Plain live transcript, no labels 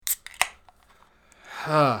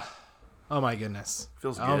Oh my goodness.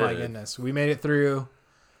 Feels good. Oh my goodness. We made it through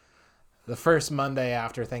the first Monday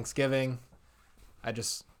after Thanksgiving. I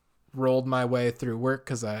just rolled my way through work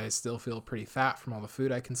because I still feel pretty fat from all the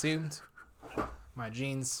food I consumed. My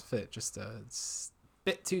jeans fit just a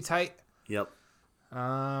bit too tight. Yep.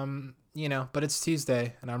 But it's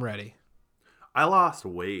Tuesday and I'm ready. I lost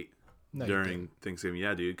weight No, during Thanksgiving.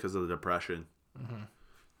 Yeah, dude, because of the depression. Mm-hmm.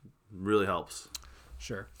 Really helps.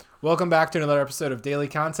 Sure. Welcome back to another episode of Daily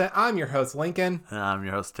Content. I'm your host, Lincoln. And I'm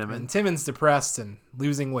your host, Timon. And Timon's depressed and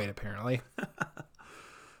losing weight, apparently.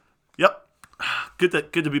 Yep.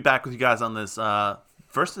 Good to be back with you guys on this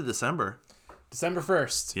 1st of December. December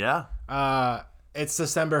 1st. Yeah. It's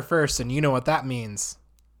December 1st, and you know what that means.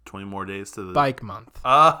 20 more days to the... Bike month.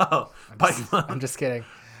 Oh, bike month. I'm just kidding.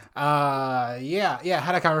 Yeah. I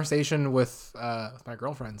had a conversation with my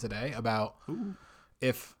girlfriend today about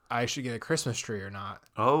if I should get a Christmas tree or not.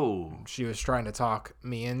 Oh. She was trying to talk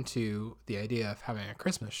me into the idea of having a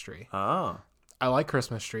Christmas tree. Oh. I like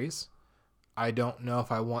Christmas trees. I don't know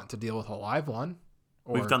if I want to deal with a live one.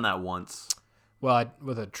 We've done that once. Well,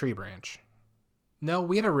 with a tree branch. No,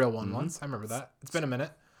 we had a real one once. I remember that. It's been a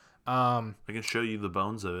minute. I can show you the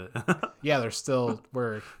bones of it. Yeah, they're still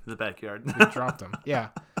where in the backyard. we dropped them. Yeah.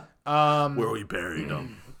 Where we buried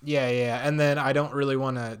them. Yeah. And then I don't really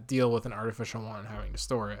want to deal with an artificial one and having to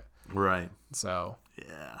store it. Right. So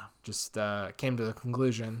yeah, just came to the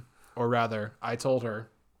conclusion, or rather, I told her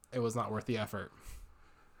it was not worth the effort.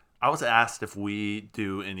 I was asked if we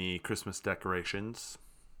do any Christmas decorations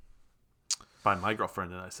by my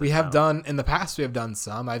girlfriend, and I said we have no. done in the past. We have done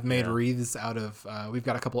some. I've made Yeah. wreaths out of. We've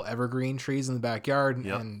got a couple evergreen trees in the backyard,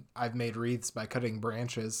 Yep. and I've made wreaths by cutting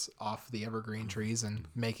branches off the evergreen trees and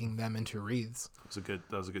making them into wreaths. That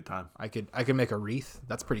was a good time. I could make a wreath.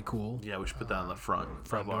 That's pretty cool. Yeah, we should put that on the front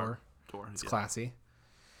of our door. It's Yeah. classy.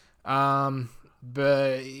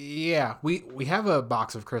 But yeah, we have a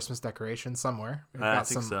box of Christmas decorations somewhere. I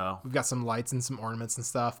think so. We've got some lights and some ornaments and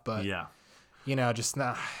stuff, but Yeah. I just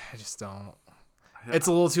don't. It's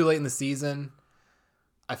a little too late in the season.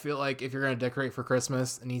 I feel like if you're going to decorate for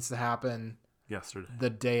Christmas, it needs to happen Yesterday.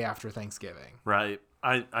 the day after Thanksgiving. Right.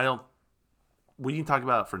 I don't. We can talk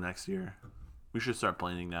about it for next year. We should start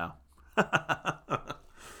planning now.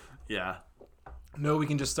 Yeah. No, we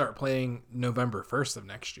can just start playing November 1st of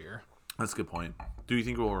next year. That's a good point. Do you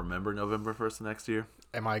think we'll remember November 1st of next year?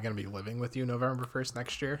 Am I going to be living with you November 1st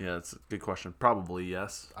next year? Yeah, that's a good question. Probably,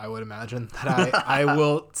 yes. I would imagine that I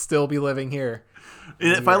will still be living here.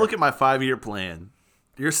 And if I look at my 5-year plan,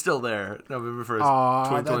 you're still there November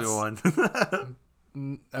 1st,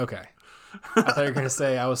 2021. Okay. I thought you were going to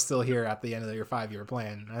say I was still here at the end of your 5-year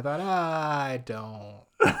plan. And I thought, I don't.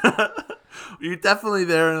 You're definitely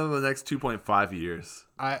there in the next 2.5 years.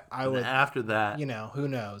 I would. And after that, Who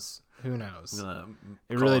knows? Who knows? I'm gonna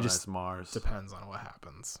It really colonize just Mars. depends on what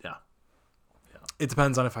happens. Yeah. It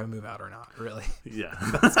depends on if I move out or not, really. Yeah.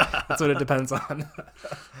 That's what it depends on.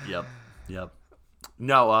 Yep.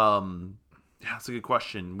 No, yeah, that's a good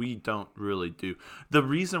question. We don't really do. The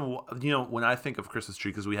reason, when I think of Christmas tree,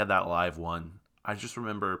 because we had that live one, I just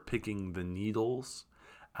remember picking the needles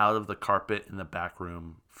out of the carpet in the back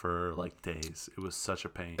room for like days. It was such a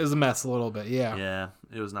pain. It was a mess a little bit, yeah. Yeah,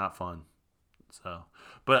 it was not fun. So,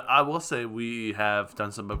 but I will say we have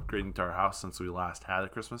done some upgrading to our house since we last had a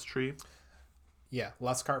Christmas tree. Yeah,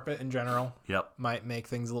 less carpet in general. Yep. Might make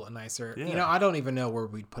things a little nicer. Yeah. I don't even know where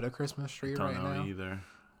we'd put a Christmas tree Don't right know now. either.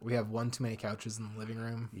 We have one too many couches in the living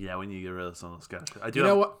room. Yeah, we need to get rid of some of those couches. I do.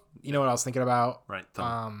 You know what I was thinking about? Right.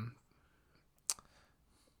 Tell me.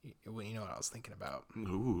 You know what I was thinking about?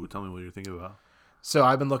 Ooh, tell me what you're thinking about. So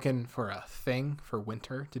I've been looking for a thing for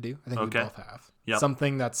winter to do. I think we both have. Yep.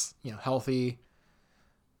 Something that's, healthy,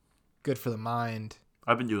 good for the mind.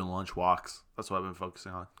 I've been doing lunch walks. That's what I've been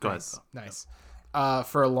focusing on. Go ahead. Nice.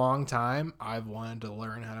 For a long time, I've wanted to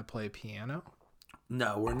learn how to play piano.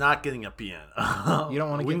 No, we're not getting a piano. You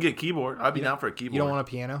don't want to We can get a keyboard. I'd be down for a keyboard. You don't want a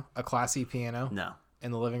piano? A classy piano? No.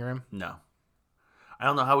 In the living room? No. I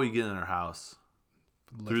don't know how we get in our house.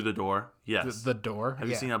 Through the door? Yes. The door? Have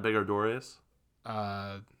you seen how big our door is?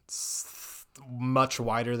 Much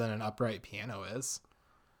wider than an upright piano is.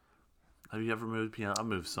 Have you ever moved a piano? I've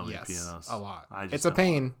moved so many pianos. A lot. It's a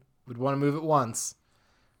pain. We'd want to move it once,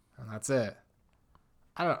 and that's it.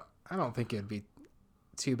 I don't think it'd be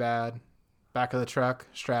too bad. Back of the truck,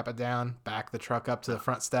 strap it down, back the truck up to the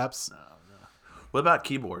front steps. No. What about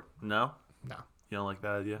keyboard? No? No. You don't like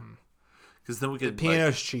that idea? Because then we could... The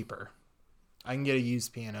piano's cheaper. I can get a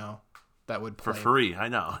used piano that would play... For free, I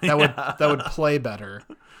know. That would play better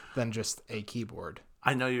than just a keyboard.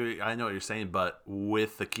 I know what you're saying, but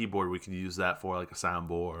with the keyboard, we could use that for like a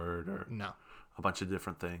soundboard or No. a bunch of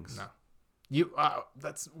different things. No.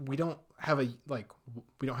 We don't have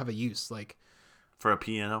a use like For a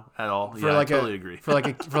piano at all. for Yeah, like I totally agree. for like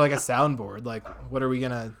a soundboard. Like, what are we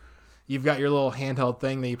gonna? You've got your little handheld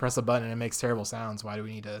thing that you press a button and it makes terrible sounds. Why do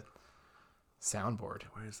we need a soundboard?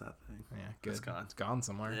 Where's that thing? Yeah, good. It's gone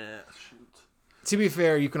somewhere. Yeah, shoot. To be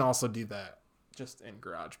fair, you can also do that just in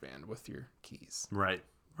GarageBand with your keys. Right.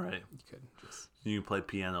 You could just You can play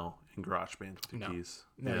piano in GarageBand with your keys.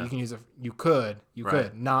 no. Yeah. You can use You could.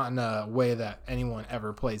 Right. Not in a way that anyone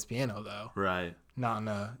ever plays piano though. Right. Not in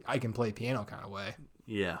a I can play piano kind of way.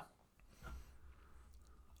 Yeah.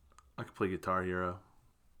 I could play Guitar Hero.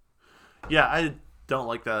 Yeah, I don't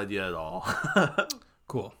like that idea at all.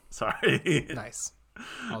 Cool. Sorry. Nice.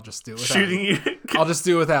 I'll just do it without Shooting you. you. I'll just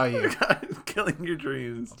do it without you. Killing your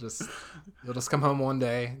dreams. You'll just come home one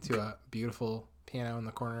day to a beautiful piano in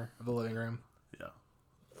the corner of the living room. Yeah.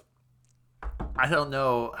 I don't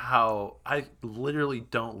know how. I literally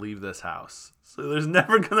don't leave this house. So there's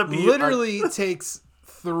never going to be. Literally takes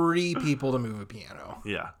 3 people to move a piano.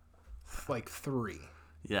 Yeah. Like 3.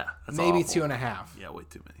 Yeah. That's Maybe awful. 2.5. Yeah, way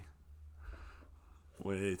too many.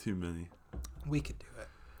 Way too many. We could do it.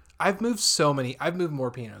 I've moved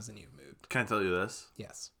more pianos than you've moved. Can I tell you this?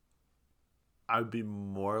 Yes. I would be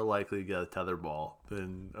more likely to get a tetherball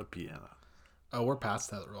than a piano. Oh, we're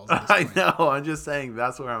past tetherball. I know. I'm just saying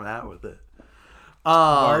that's where I'm at with it.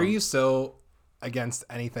 Why are you so against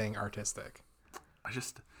anything artistic?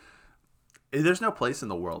 There's no place in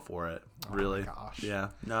the world for it, really. Oh my gosh. Yeah.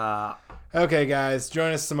 Nah. Okay, guys,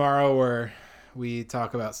 join us tomorrow where we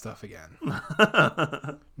talk about stuff again.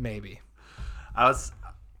 Maybe. I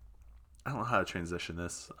don't know how to transition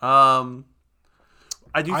this. I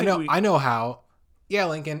know how. Yeah,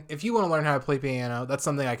 Lincoln, if you want to learn how to play piano, that's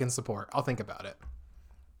something I can support. I'll think about it.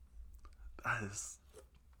 That is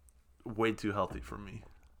way too healthy for me.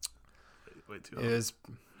 Way too healthy.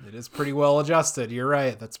 It is pretty well adjusted. You're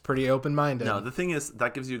right. That's pretty open-minded. No, the thing is,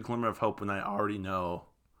 that gives you a glimmer of hope when I already know.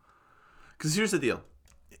 Because here's the deal.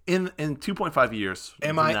 In 2.5 years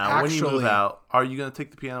when you move out, are you going to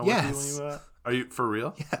take the piano with you when you move out? Are you for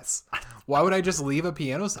real? Yes. Why would I just leave a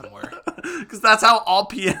piano somewhere? Because that's how all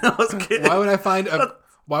pianos get. Why would I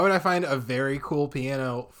find a very cool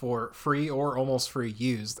piano for free or almost free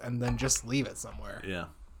used and then just leave it somewhere? Yeah.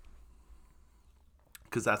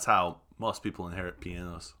 Because that's how most people inherit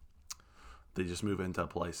pianos. They just move into a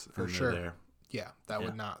place For and sure. they're there. Yeah, that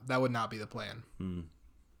would not be the plan.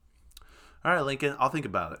 All right, Lincoln, I'll think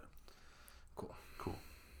about it. Cool.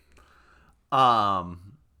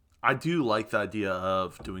 I do like the idea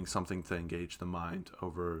of doing something to engage the mind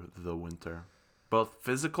over the winter. Both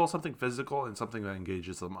something physical and something that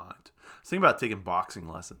engages the mind. I was thinking about taking boxing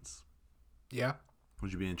lessons. Yeah?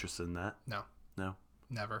 Would you be interested in that? No. No?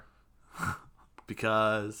 Never.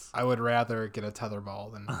 Because I would rather get a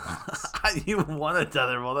tetherball than box. you want a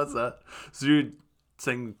tetherball. So you're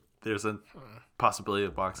saying there's a possibility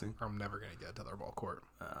of boxing? I'm never going to get a tetherball court.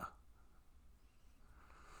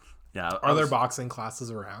 Yeah. Are there boxing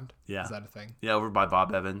classes around? Yeah. Is that a thing? Yeah, over by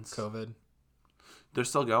Bob Evans. COVID? They're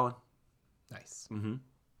still going. Nice. Mm-hmm.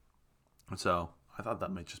 So I thought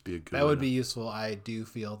that might just be a good. That would be useful. I do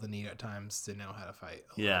feel the need at times to know how to fight.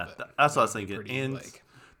 Yeah, that's what I was thinking. And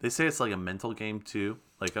they say it's like a mental game too,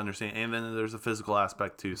 like understand. And then there's a physical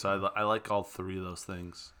aspect too. So I like all 3 of those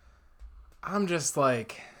things. I'm just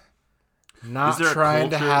like not trying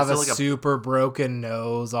to have a super broken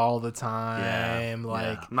nose all the time.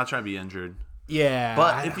 I'm not trying to be injured. Yeah,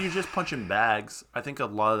 but if you're just punching bags, I think a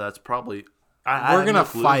lot of that's probably. We're gonna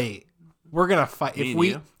fight. We're gonna fight.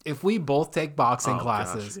 If we both take boxing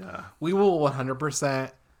classes, we will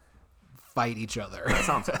 100% fight each other. That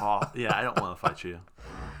sounds awful. Yeah, I don't want to fight you.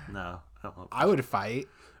 No, I don't want to fight I would fight.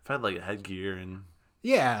 If I had like a headgear and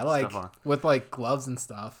like with like gloves and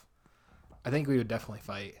stuff, I think we would definitely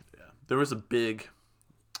fight. Yeah, there was a big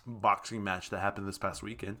boxing match that happened this past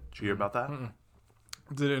weekend. Did you hear about that?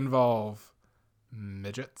 Did it involve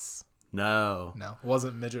midgets? No, it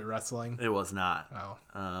wasn't midget wrestling. It was not. Oh,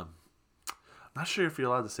 I'm not sure if you're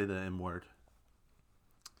allowed to say the M word.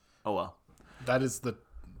 Oh well, that is the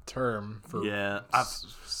term for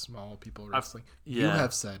small people wrestling. You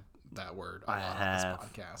have said that word a lot on this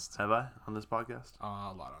podcast. Have I on this podcast? A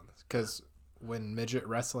lot on this because when midget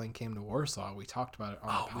wrestling came to Warsaw, we talked about it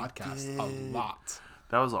on the podcast a lot.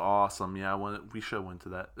 That was awesome. Yeah, we should have went to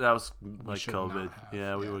that. That was like COVID.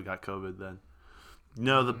 Yeah, we would have got COVID then.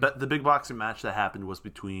 No, the big boxing match that happened was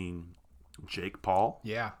between Jake Paul.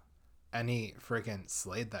 Yeah, and he freaking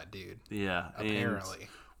slayed that dude. Yeah, apparently. And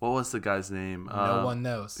what was the guy's name? No one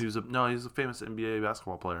knows. He was a famous NBA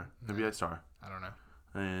basketball player, NBA star. I don't know.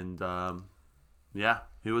 And Yeah,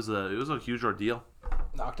 it was a huge ordeal.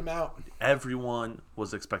 Knocked him out. Everyone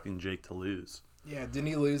was expecting Jake to lose. Yeah, didn't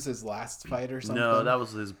he lose his last fight or something? No, that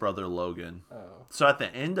was his brother Logan. Oh. So at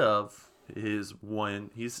the end of his win,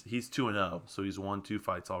 he's 2-0, so he's won 2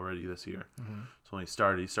 fights already this year. Mm-hmm. So when he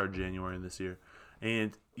started January this year,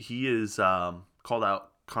 and he is called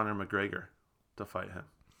out Conor McGregor to fight him.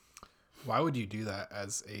 Why would you do that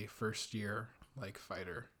as a first year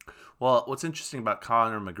fighter? Well, what's interesting about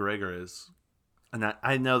Conor McGregor is, and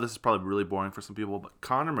I know this is probably really boring for some people, but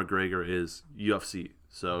Conor McGregor is UFC,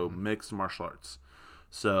 so mixed martial arts.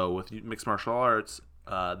 So with mixed martial arts,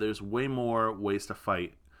 there's way more ways to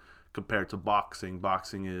fight compared to boxing.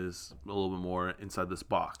 Boxing is a little bit more inside this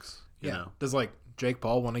box. You know? Does Jake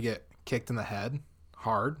Paul want to get kicked in the head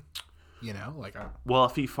hard? Well,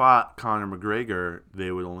 if he fought Conor McGregor,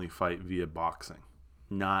 they would only fight via boxing,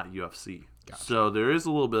 not UFC. Gotcha. So there is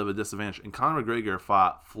a little bit of a disadvantage. And Conor McGregor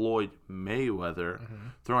fought Floyd Mayweather,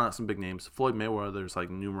 throwing out some big names. Floyd Mayweather's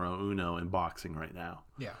numero uno in boxing right now.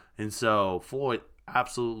 Yeah. And so Floyd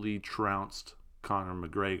absolutely trounced Conor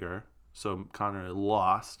McGregor. So Conor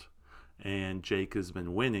lost, and Jake has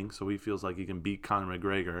been winning. So he feels like he can beat Conor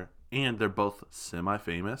McGregor. And they're both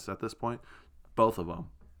semi-famous at this point, both of them.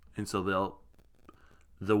 And so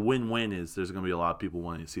the win-win is there's going to be a lot of people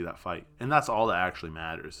wanting to see that fight. And that's all that actually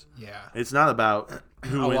matters. Yeah. It's not about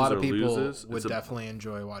who wins or loses. A lot of people would definitely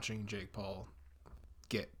enjoy watching Jake Paul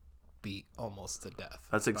get beat almost to death.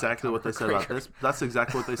 That's exactly what they said about this. That's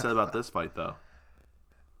exactly what they said about this fight, though.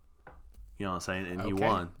 You know what I'm saying? And he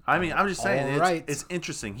won. I mean, I'm just saying, it's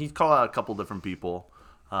interesting. He called out a couple different people,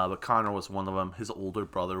 but Conor was one of them. His older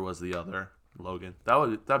brother was the other, Logan.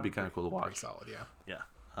 That'd be kind of cool to watch. Pretty solid, yeah.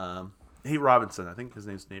 Yeah. Nate Robinson. I think his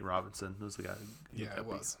name's Nate Robinson. Who's the guy? Yeah, it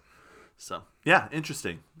was. So, yeah,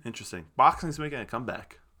 interesting. Boxing's making a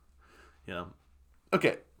comeback.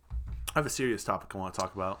 Okay. I have a serious topic I want to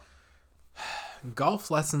talk about. Golf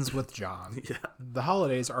lessons with John. Yeah. The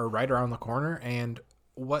holidays are right around the corner, and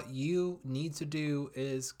what you need to do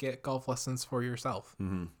is get golf lessons for yourself.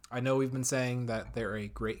 Mm-hmm. I know we've been saying that they're a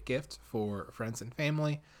great gift for friends and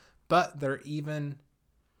family, but they're even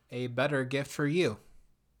a better gift for you,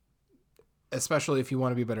 especially if you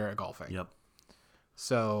want to be better at golfing. Yep.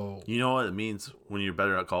 So you know what it means when you're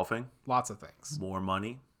better at golfing? Lots of things. More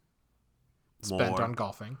money. Spent on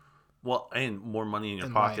golfing. Well, and more money in your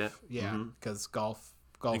pocket. Life. Yeah, because golfers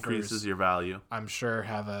increases your value. I'm sure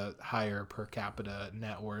have a higher per capita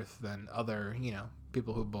net worth than other,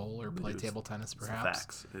 people who bowl or play table tennis, perhaps.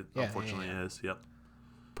 Facts. It unfortunately is. Yep.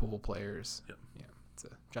 Pool players. Yep. Yeah, it's a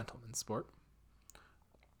gentleman's sport.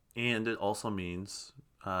 And it also means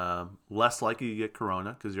less likely to get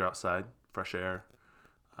corona because you're outside, fresh air,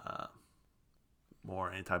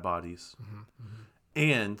 more antibodies,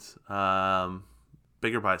 and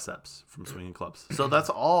bigger biceps from swinging clubs. So that's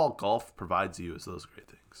all golf provides you, is those great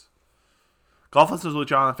things. Golf Lessons with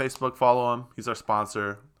John on Facebook. Follow him. He's our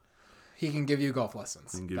sponsor. He can give you golf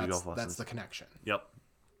lessons. That's the connection. Yep.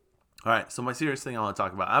 All right. So my serious thing I want to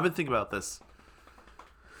talk about. I've been thinking about this.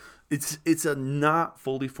 It's a not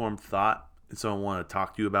fully formed thought, and so I want to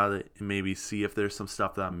talk to you about it and maybe see if there's some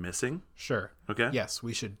stuff that I'm missing. Sure. Okay. Yes,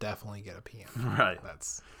 we should definitely get a PM. Right.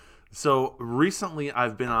 So recently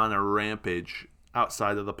I've been on a rampage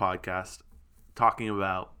outside of the podcast talking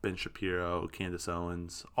about Ben Shapiro, Candace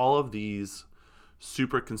Owens, all of these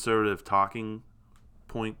super conservative talking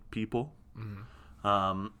point people.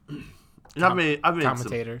 Mm-hmm. And I've made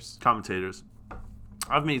commentators.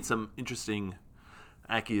 I've made some interesting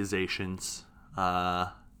accusations.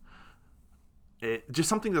 Just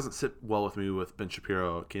something doesn't sit well with me with Ben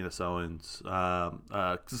Shapiro, Candace Owens,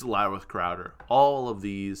 just louder with Crowder. All of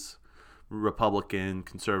these Republican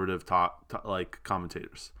conservative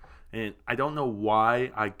commentators, and I don't know why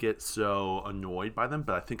I get so annoyed by them,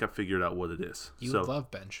 but I think I figured out what it is. You would love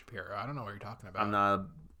Ben Shapiro. I don't know what you're talking about. I'm not a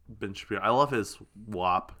Ben Shapiro. I love his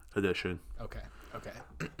WAP edition. Okay.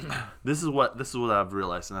 This is what I've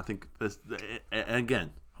realized, and I think this. And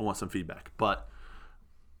again, I want some feedback, but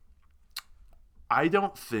I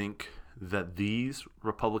don't think that these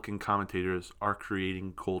Republican commentators are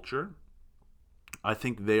creating culture. I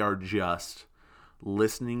think they are just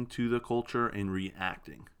listening to the culture and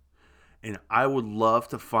reacting. And I would love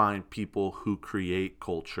to find people who create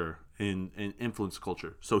culture and influence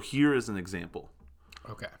culture. So here is an example.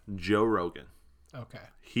 Okay. Joe Rogan. Okay.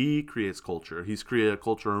 He creates culture. He's created a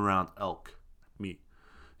culture around elk meat.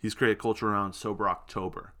 He's created culture around Sober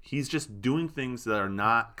October. He's just doing things that are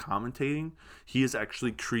not commentating. He is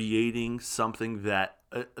actually creating something that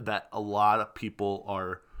a lot of people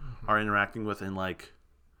are interacting with, and like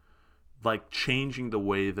changing the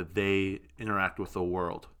way that they interact with the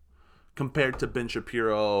world. compared to Ben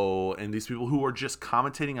Shapiro and these people who are just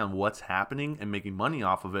commentating on what's happening and making money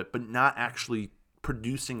off of it, but not actually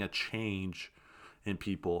producing a change in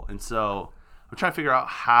people. And so I'm trying to figure out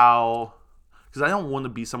how, because I don't want to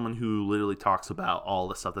be someone who literally talks about all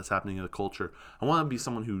the stuff that's happening in the culture. I want to be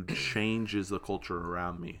someone who changes the culture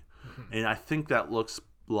around me. And I think that looks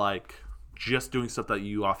like just doing stuff that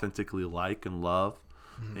you authentically like and love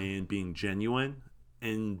and being genuine.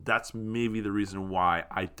 And that's maybe the reason why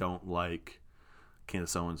I don't like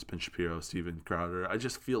Candace Owens, Ben Shapiro, Steven Crowder. I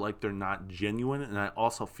just feel like they're not genuine. And I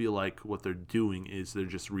also feel like what they're doing is they're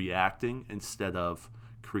just reacting instead of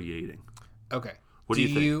creating. Okay. What do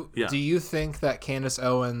you think? Do you think that Candace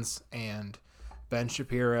Owens and Ben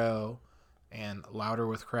Shapiro and Louder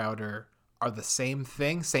with Crowder are the same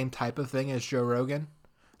thing, same type of thing as Joe Rogan?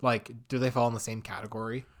 Like, do they fall in the same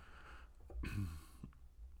category?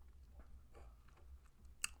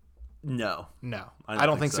 No. I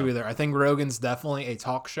don't think so either. I think Rogan's definitely a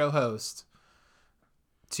talk show host,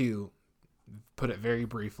 to put it very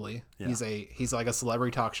briefly. Yeah. He's like a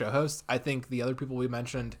celebrity talk show host. I think the other people we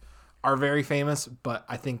mentioned are very famous, but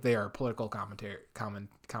I think they are political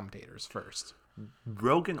commentators first.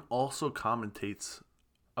 Rogan also commentates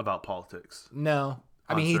about politics. No.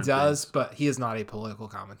 I mean, he does, but he is not a political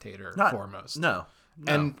commentator foremost. No.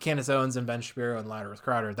 And Candace Owens and Ben Shapiro and Louder with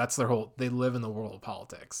Crowder, that's their whole, they live in the world of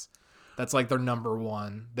politics. That's like their number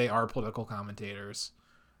one. They are political commentators.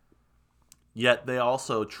 Yet they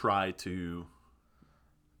also try to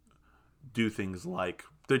do things like,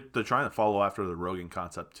 they're trying to follow after the Rogan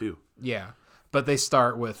concept too. Yeah. But they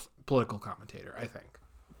start with political commentator, I think.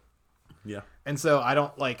 Yeah. And so I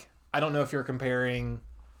don't know if you're comparing,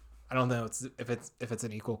 I don't know if it's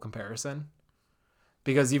an equal comparison,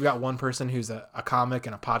 because you've got one person who's a comic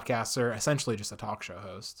and a podcaster, essentially just a talk show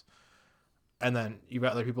host. And then you've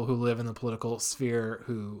got other people who live in the political sphere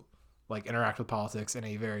who like interact with politics in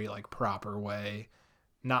a very like proper way,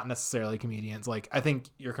 not necessarily comedians. Like, I think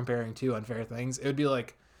you're comparing two unfair things. It would be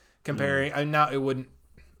like comparing, it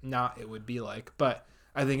would be like, but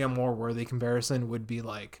I think a more worthy comparison would be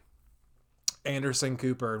like Anderson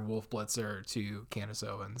Cooper and Wolf Blitzer to Candace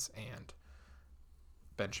Owens and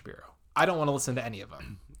Ben Shapiro. I don't want to listen to any of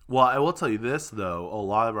them. Well, I will tell you this, though. A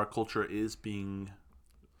lot of our culture is being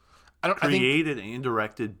created and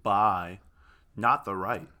directed by not the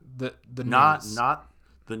right. The news. Not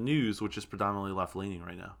the news, which is predominantly left-leaning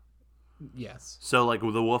right now. Yes. So, like,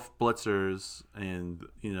 with the Wolf Blitzers and,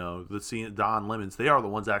 the Don Lemons, they are the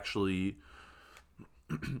ones actually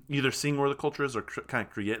either seeing where the culture is or kind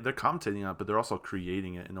of they're commentating on it, but they're also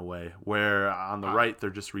creating it in a way where on the right, they're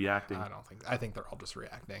just reacting. I think they're all just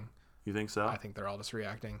reacting. You think so? I think they're all just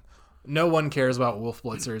reacting. No one cares about Wolf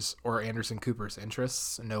Blitzer's or Anderson Cooper's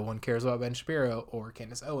interests. No one cares about Ben Shapiro or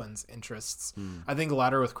Candace Owens' interests. I think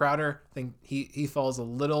Louder with Crowder, I think he falls a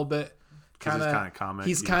little bit kind of comic.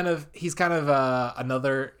 He's kind of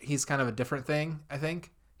a different thing, I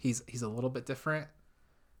think. He's a little bit different.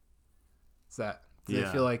 Is that I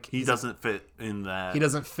feel like he doesn't fit in that. He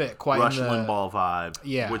doesn't fit quite Rush in the Limbaugh vibe.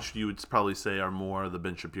 Yeah. Which you would probably say are more the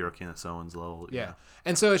Ben Shapiro, Candace Owens level. Yeah.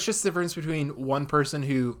 And so it's just the difference between one person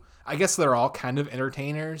who, I guess they're all kind of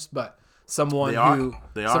entertainers, but someone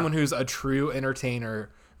who's a true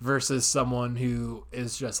entertainer versus someone who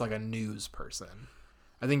is just like a news person.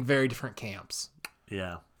 I think very different camps.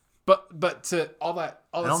 Yeah. But to all that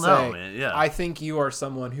man. Yeah. I think you are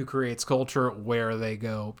someone who creates culture where they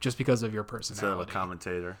go just because of your personality. Instead of a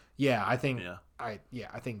commentator. Yeah, I think I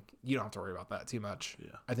think you don't have to worry about that too much.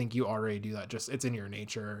 Yeah. I think you already do that. Just it's in your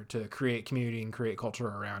nature to create community and create culture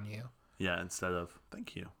around you. Yeah, instead of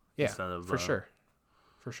thank you. Yeah, instead of for sure.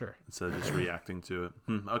 Instead of just reacting to it.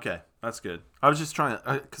 Okay, that's good. I was just trying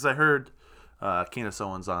to because I heard Candace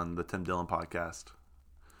Owens on the Tim Dillon podcast.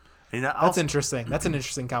 And that's interesting. That's an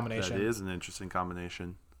interesting combination. That is an interesting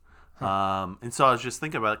combination. And so I was just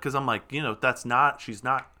thinking about it because I'm like,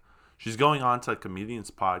 she's going on to a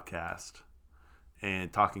comedian's podcast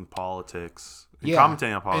and talking politics and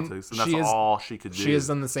commentating on politics. And that's all she could do. She has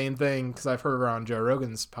done the same thing because I've heard her on Joe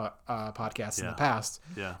Rogan's podcast in the past.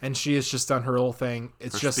 Yeah. And she has just done her little thing.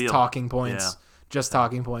 It's just talking points. Yeah. Just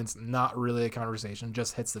talking points. Not really a conversation.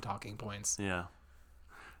 Just hits the talking points. Yeah.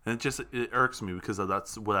 And it irks me because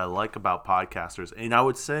that's what I like about podcasters. And I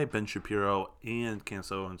would say Ben Shapiro and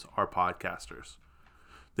Candace Owens are podcasters.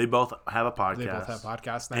 They both have a podcast. They both have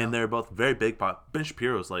podcasts now. And they're both very big. Ben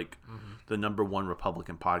Shapiro is like the number one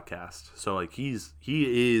Republican podcast. So like he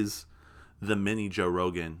is the mini Joe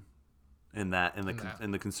Rogan in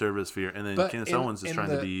the conservative sphere. And then Candace Owens is trying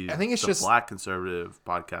to be the black conservative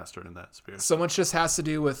podcaster in that sphere. So much just has to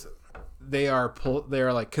do with they are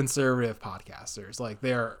like conservative podcasters. Like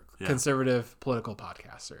they're conservative political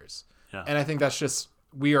podcasters. Yeah. And I think that's just,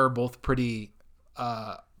 we are both pretty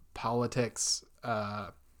politics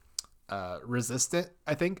resistant.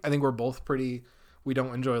 I think we're both pretty, we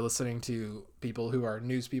don't enjoy listening to people who are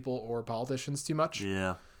news people or politicians too much.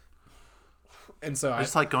 Yeah. And so I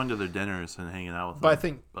just like going to their dinners and hanging out with but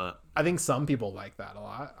them. I think some people like that a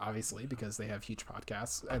lot, obviously, because they have huge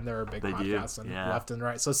podcasts and there are big podcasts and left and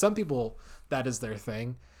right. So some people, that is their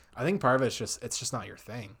thing. I think part of it's just not your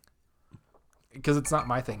thing, because it's not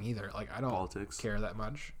my thing either. Like, I don't care that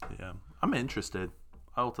much. Yeah, I'm interested.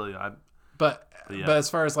 I will tell you. But as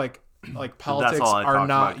far as like politics are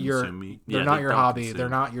not your they're not your hobby. Consume. They're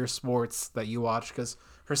not your sports that you watch, because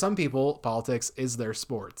for some people politics is their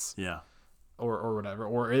sports. Yeah. Or whatever,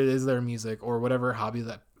 or it is their music, or whatever hobby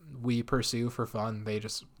that we pursue for fun. They're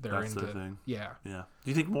That's into their thing. Yeah. Do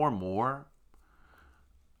you think more and more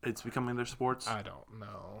it's becoming their sports? I don't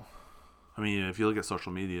know. I mean, if you look at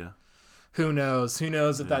social media, who knows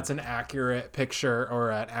if that's an accurate picture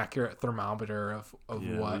or an accurate thermometer of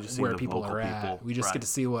where people are at. We just get to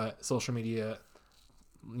see what social media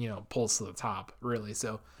pulls to the top, really.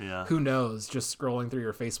 So who knows, just scrolling through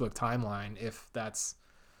your Facebook timeline, if that's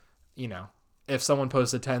if someone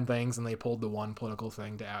posted 10 things and they pulled the one political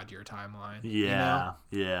thing to add to your timeline.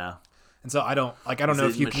 Yeah. And so I don't know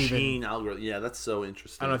if you can even algorithm. Yeah, that's so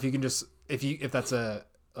interesting. I don't know if you can just if that's a,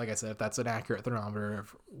 like I said, if that's an accurate thermometer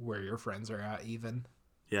of where your friends are at even.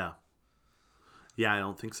 Yeah, I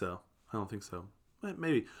don't think so.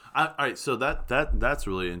 Maybe. All right, so that's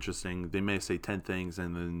really interesting. They may say 10 things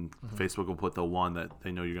and then Facebook will put the one that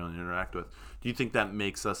they know you're going to interact with. Do you think that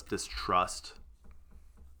makes us distrust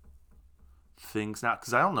things now?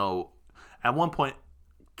 Because I don't know, at one point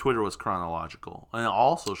Twitter was chronological and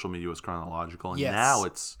all social media was chronological, and now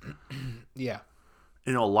it's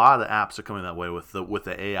a lot of apps are coming that way with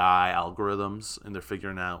the AI algorithms, and they're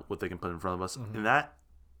figuring out what they can put in front of us, and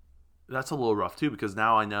that's a little rough too, because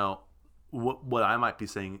now I know what I might be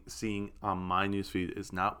seeing on my newsfeed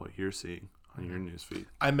is not what you're seeing on your newsfeed.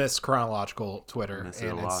 I miss chronological Twitter and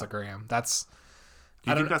Instagram.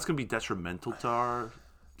 Do you think that's going to be detrimental to our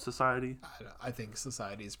society? I think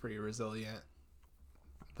society is pretty resilient.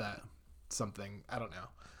 That something, I don't know.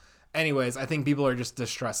 Anyways, I think people are just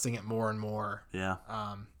distrusting it more and more. Yeah.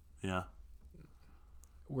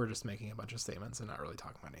 We're just making a bunch of statements and not really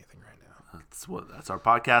talking about anything right now. That's our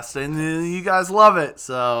podcast, and you guys love it.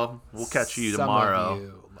 So we'll catch you tomorrow. Some of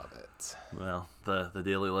you love it. Well, the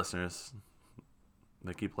daily listeners,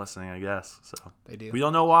 they keep listening, I guess. So they do. We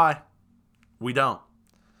don't know why. We don't,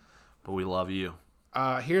 but we love you.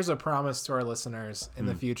 Here's a promise to our listeners in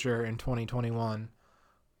the future in 2021.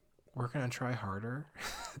 We're going to try harder.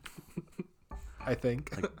 I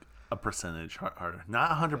think. Like a percentage harder.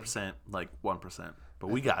 Not 100%, like 1%, but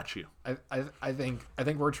we got you. I think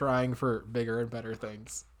we're trying for bigger and better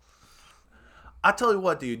things. I tell you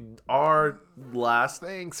what, dude, our last...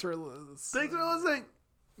 Thanks for listening.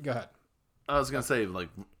 Go ahead. I was going to say, like,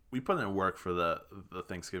 we put in work for the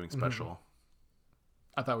Thanksgiving special.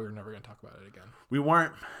 I thought we were never going to talk about it again. We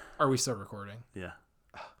weren't. Are we still recording? Yeah.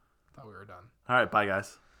 I thought we were done. All right. Bye,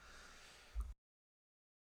 guys.